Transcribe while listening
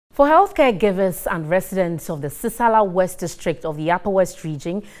For healthcare givers and residents of the Sissala West District of the Upper West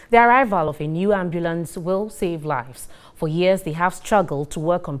region, the arrival of a new ambulance will save lives. For years, they have struggled to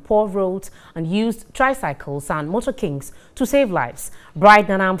work on poor roads and used tricycles and motor kings to save lives. Bright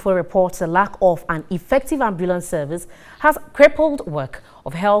Nanamfo reports the lack of an effective ambulance service has crippled work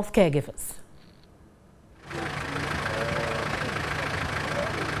of health caregivers.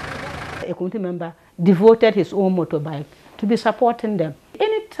 A community member devoted his own motorbike to be supporting them.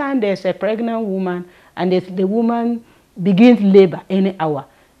 Anytime there's a pregnant woman and if the woman begins labor any hour,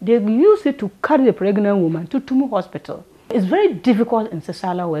 they use it to carry the pregnant woman to Tumu Hospital. It's very difficult in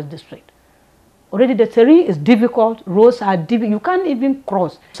Sissala West District. Already the terrain is difficult, roads are difficult, you can't even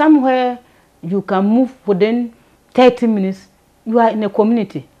cross. Somewhere you can move within 30 minutes, you are in a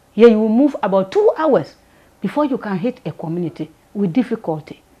community. Here you will move about 2 hours before you can hit a community with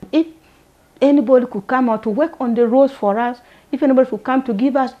difficulty. If anybody could come out to work on the roads for us, if anybody could come to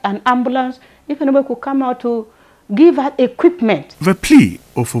give us an ambulance, if anybody could come out to give us equipment. The plea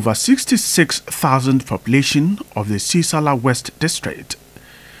of over 66,000 population of the Sissala West District.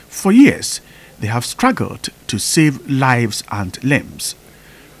 For years, they have struggled to save lives and limbs.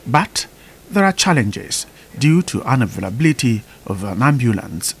 But there are challenges due to unavailability of an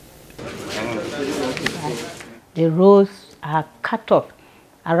ambulance. The roads are cut off.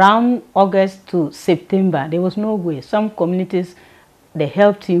 Around August to September, there was no way. Some communities, the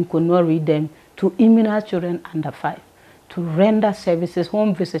health team could not reach them to immunize children under 5, to render services,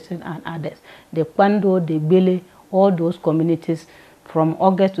 home visiting and others. The Kwando, the Bele, all those communities, from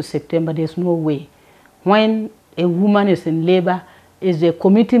August to September, there's no way. When a woman is in labor, it's the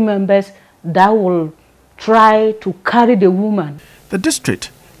community members that will try to carry the woman. The district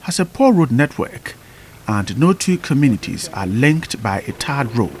has a poor road network, and no two communities are linked by a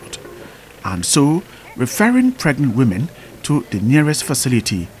tarred road. And so, referring pregnant women to the nearest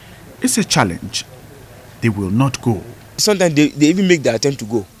facility is a challenge. They will not go. Sometimes they even make the attempt to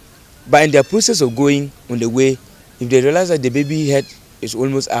go. But in their process of going on the way, if they realize that the baby head is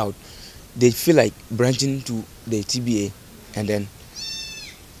almost out, they feel like branching to the TBA and then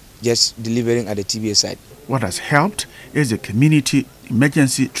just delivering at the TBA site. What has helped is the community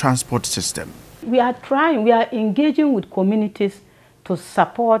emergency transport system. We are trying, we are engaging with communities to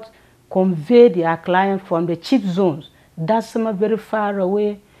support, convey their clients from the chief zones. That's some very far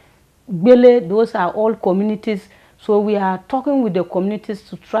away. Bele, those are all communities. So we are talking with the communities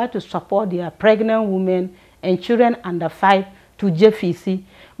to try to support their pregnant women and children under 5 to JFC.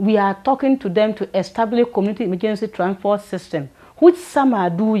 We are talking to them to establish community emergency transport system, which some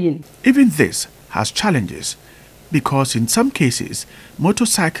are doing. Even this has challenges, because in some cases,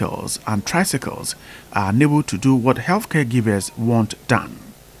 motorcycles and tricycles are unable to do what healthcare givers want done.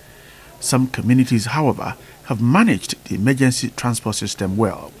 Some communities, however, have managed the emergency transport system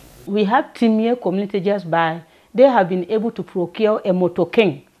well. We have Timie community just by, they have been able to procure a motor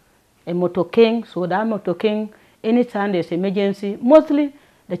king. A motor king, so that motor king, anytime there's emergency, mostly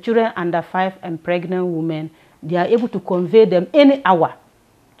the children under 5 and pregnant women, they are able to convey them any hour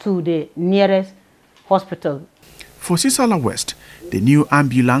to the nearest hospital. For Sissala West, the new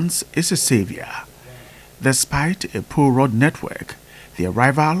ambulance is a savior. Despite a poor road network, the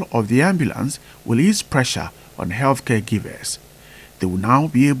arrival of the ambulance will ease pressure on healthcare givers. They will now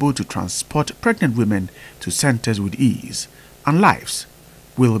be able to transport pregnant women to centers with ease, and lives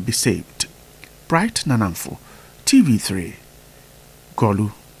will be saved. Bright Nanamfo, TV3,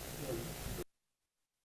 Golu.